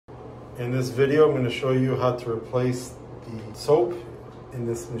In this video, I'm going to show you how to replace the soap in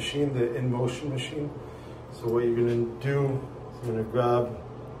this machine, the EnMotion machine. So what you're going to do is you're going to grab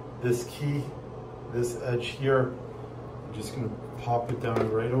this key, this edge here. I'm just going to pop it down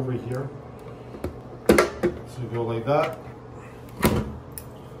right over here. So you go like that.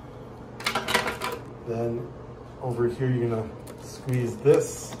 Then over here, you're going to squeeze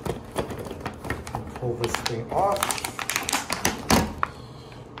this and pull this thing off.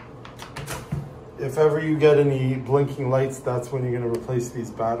 If ever you get any blinking lights, that's when you're going to replace these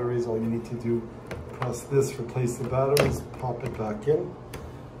batteries. All you need to do, press this, replace the batteries, pop it back in.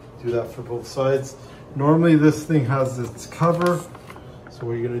 Do that for both sides. Normally this thing has its cover. So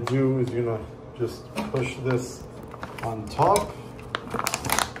what you're going to do is you're going to just push this on top.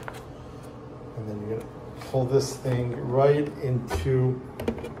 And then you're going to pull this thing right into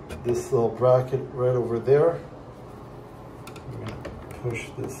this little bracket right over there. You're going to push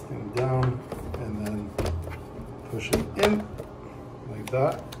this thing down and then push it in like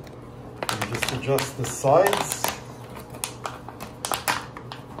that. And just adjust the sides.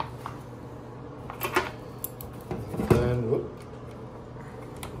 And then, whoop.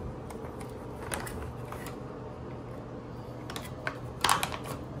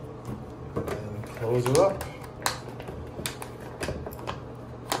 And close it up.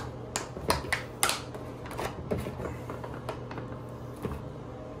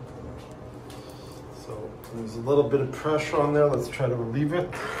 There's a little bit of pressure on there. Let's try to relieve it.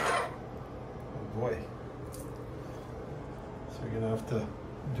 Oh boy. So you're gonna have to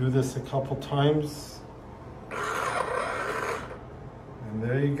do this a couple times. And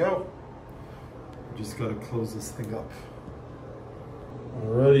there you go. You just gotta close this thing up.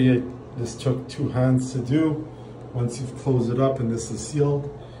 Alrighty, this took 2 hands to do. Once you've closed it up and this is sealed,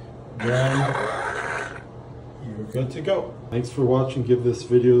 then you're good to go. Thanks for watching. Give this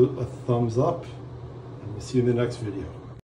video a thumbs up. See you in the next video.